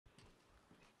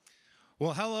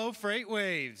Well, hello,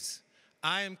 FreightWaves.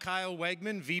 I am Kyle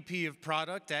Wegman, VP of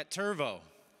Product at Turvo.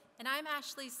 And I'm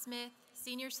Ashley Smith,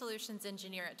 Senior Solutions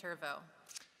Engineer at Turvo.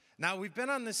 Now, we've been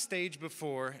on this stage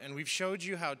before, and we've showed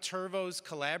you how Turvo's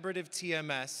collaborative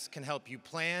TMS can help you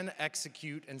plan,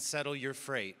 execute, and settle your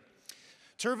freight.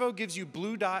 Turvo gives you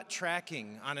blue dot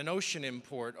tracking on an ocean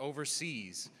import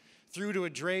overseas, through to a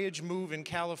drayage move in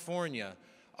California,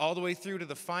 all the way through to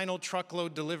the final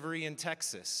truckload delivery in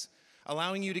Texas,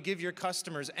 allowing you to give your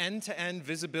customers end-to-end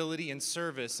visibility and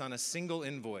service on a single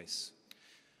invoice.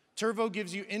 Turvo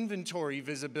gives you inventory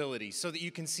visibility so that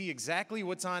you can see exactly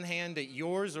what's on hand at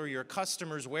yours or your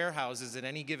customers' warehouses at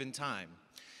any given time.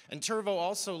 And Turvo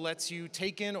also lets you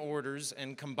take in orders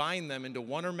and combine them into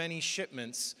one or many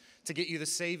shipments to get you the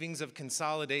savings of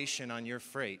consolidation on your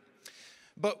freight.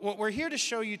 But what we're here to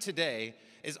show you today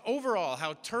is overall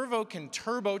how Turvo can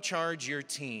turbocharge your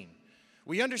team.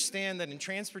 We understand that in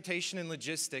transportation and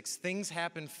logistics, things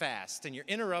happen fast, and you're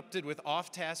interrupted with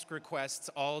off-task requests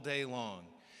all day long.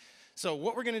 So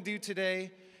what we're going to do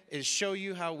today is show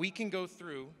you how we can go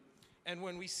through, and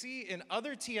when we see in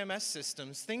other TMS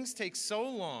systems, things take so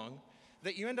long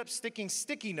that you end up sticking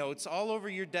sticky notes all over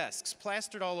your desks,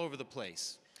 plastered all over the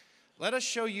place. Let us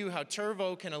show you how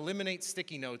Turvo can eliminate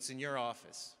sticky notes in your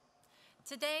office.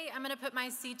 Today, I'm going to put my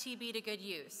CTB to good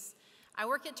use. I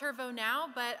work at Turvo now,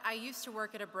 but I used to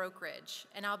work at a brokerage,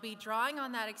 and I'll be drawing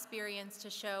on that experience to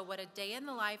show what a day in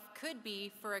the life could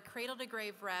be for a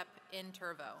cradle-to-grave rep in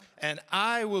Turvo. And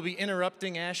I will be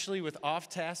interrupting Ashley with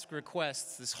off-task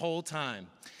requests this whole time.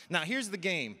 Now, here's the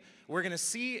game. We're going to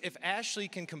see if Ashley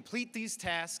can complete these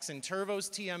tasks in Turvo's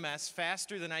TMS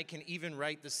faster than I can even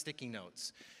write the sticky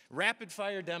notes.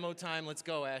 Rapid-fire demo time. Let's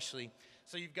go, Ashley.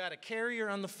 So you've got a carrier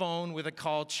on the phone with a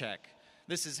call check.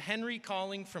 This is Henry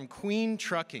calling from Queen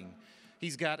Trucking.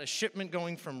 He's got a shipment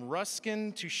going from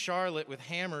Ruskin to Charlotte with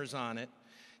hammers on it.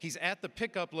 He's at the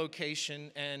pickup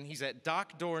location, and he's at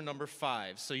dock door number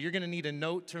 5. So you're going to need a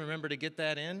note to remember to get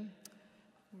that in?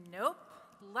 Nope.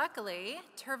 Luckily,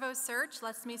 Turvo Search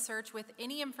lets me search with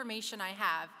any information I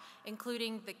have,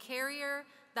 including the carrier,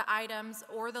 the items,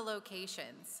 or the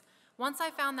locations. Once I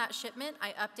found that shipment,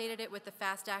 I updated it with the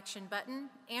Fast Action button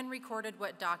and recorded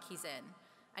what dock he's in.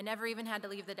 I never even had to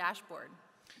leave the dashboard.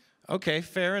 Okay,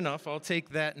 fair enough. I'll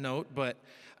take that note, but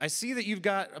I see that you've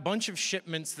got a bunch of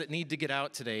shipments that need to get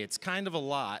out today. It's kind of a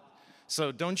lot.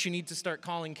 So don't you need to start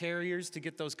calling carriers to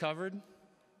get those covered?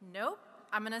 Nope.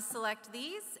 I'm going to select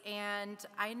these, and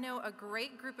I know a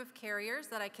great group of carriers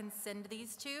that I can send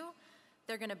these to.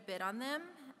 They're going to bid on them,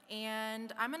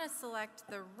 and I'm going to select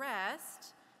the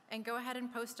rest and go ahead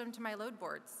and post them to my load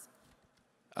boards.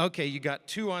 Okay, you got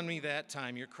 2 on me that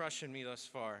time. You're crushing me thus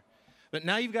far. But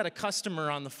now you've got a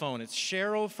customer on the phone. It's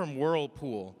Cheryl from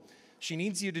Whirlpool. She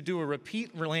needs you to do a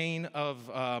repeat lane of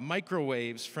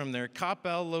microwaves from their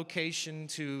Coppell location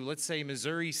to, let's say,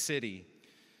 Missouri City.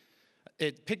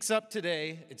 It picks up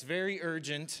today. It's very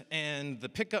urgent, and the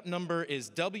pickup number is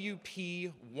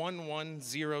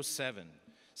WP1107.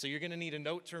 So you're going to need a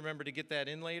note to remember to get that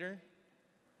in later?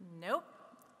 Nope.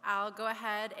 I'll go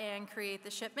ahead and create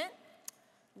the shipment.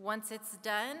 Once it's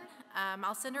done,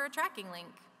 I'll send her a tracking link.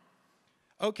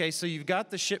 Okay, so you've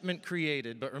got the shipment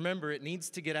created, but remember, it needs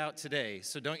to get out today.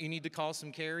 So don't you need to call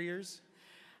some carriers?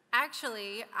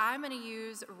 Actually, I'm going to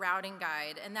use Routing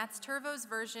Guide, and that's Turvo's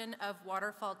version of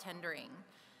waterfall tendering.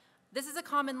 This is a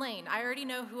common lane. I already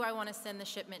know who I want to send the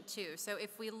shipment to. So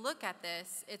if we look at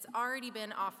this, it's already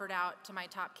been offered out to my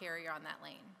top carrier on that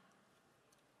lane.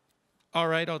 All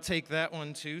right, I'll take that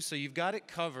one too. So you've got it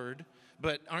covered.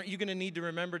 But aren't you going to need to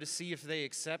remember to see if they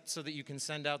accept so that you can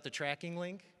send out the tracking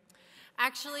link?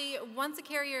 Actually, once a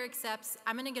carrier accepts,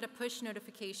 I'm going to get a push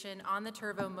notification on the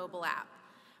Turvo mobile app.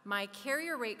 My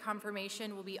carrier rate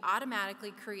confirmation will be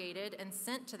automatically created and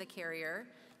sent to the carrier.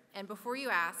 And before you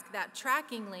ask, that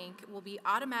tracking link will be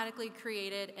automatically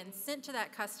created and sent to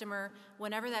that customer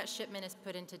whenever that shipment is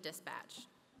put into dispatch.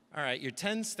 All right, you're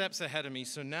 10 steps ahead of me,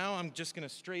 so now I'm just going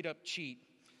to straight up cheat.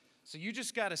 So you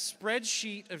just got a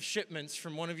spreadsheet of shipments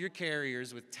from one of your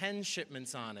carriers with 10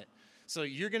 shipments on it. So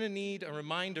you're going to need a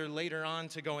reminder later on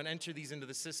to go and enter these into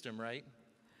the system, right?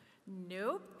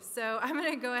 Nope. So I'm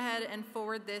going to go ahead and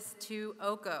forward this to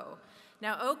Oko.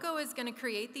 Now, Oko is going to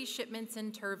create these shipments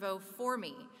in Turvo for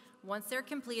me. Once they're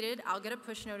completed, I'll get a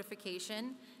push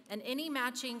notification, and any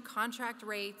matching contract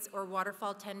rates or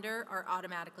waterfall tender are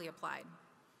automatically applied.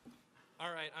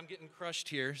 All right, I'm getting crushed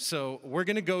here, so we're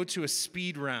going to go to a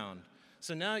speed round.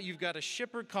 So now you've got a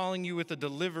shipper calling you with a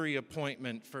delivery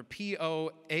appointment for PO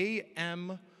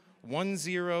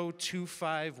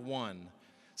AM10251.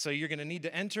 So you're going to need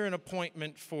to enter an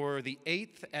appointment for the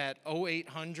 8th at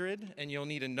 0800, and you'll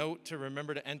need a note to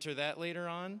remember to enter that later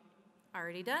on.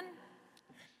 Already done.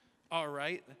 All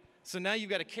right. So now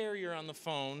you've got a carrier on the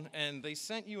phone, and they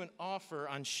sent you an offer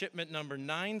on shipment number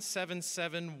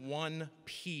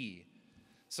 9771P.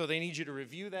 So they need you to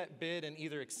review that bid and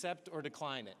either accept or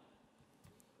decline it.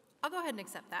 I'll go ahead and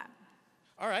accept that.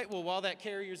 All right, well, while that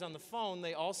carrier's on the phone,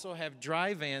 they also have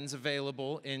dry vans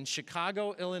available in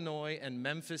Chicago, Illinois, and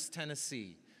Memphis,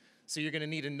 Tennessee. So you're going to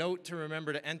need a note to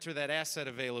remember to enter that asset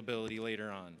availability later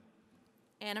on.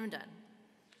 And I'm done.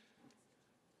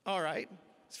 All right,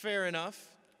 it's fair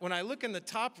enough. When I look in the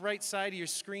top right side of your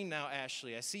screen now,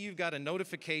 Ashley, I see you've got a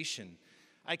notification.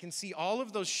 I can see all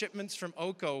of those shipments from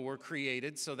OCO were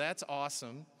created, so that's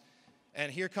awesome.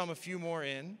 And here come a few more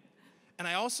in. And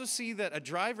I also see that a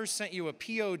driver sent you a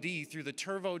POD through the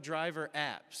Turvo driver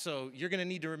app. So you're going to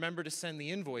need to remember to send the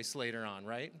invoice later on,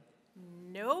 right?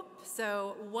 Nope.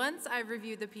 So once I've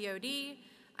reviewed the POD,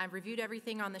 I've reviewed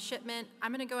everything on the shipment,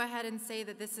 I'm going to go ahead and say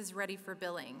that this is ready for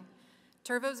billing.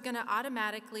 Turvo's going to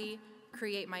automatically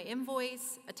create my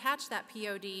invoice, attach that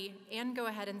POD, and go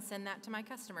ahead and send that to my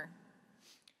customer.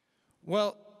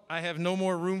 Well, I have no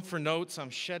more room for notes. I'm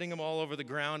shedding them all over the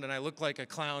ground, and I look like a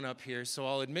clown up here, so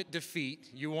I'll admit defeat.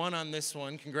 You won on this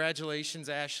one. Congratulations,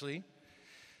 Ashley.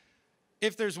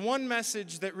 If there's one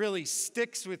message that really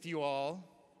sticks with you all,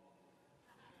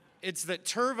 it's that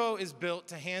Turvo is built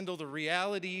to handle the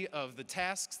reality of the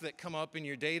tasks that come up in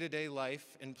your day-to-day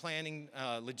life in planning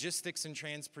logistics and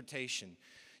transportation.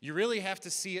 You really have to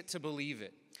see it to believe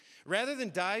it. Rather than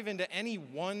dive into any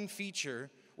one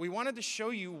feature, we wanted to show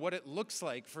you what it looks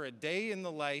like for a day in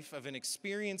the life of an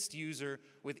experienced user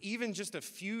with even just a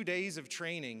few days of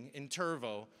training in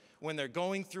Turvo when they're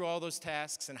going through all those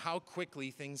tasks and how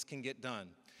quickly things can get done.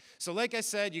 So like I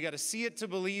said, you got to see it to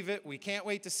believe it. We can't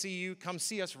wait to see you. Come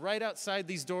see us right outside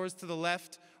these doors to the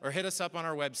left or hit us up on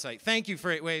our website. Thank you,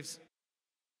 FreightWaves.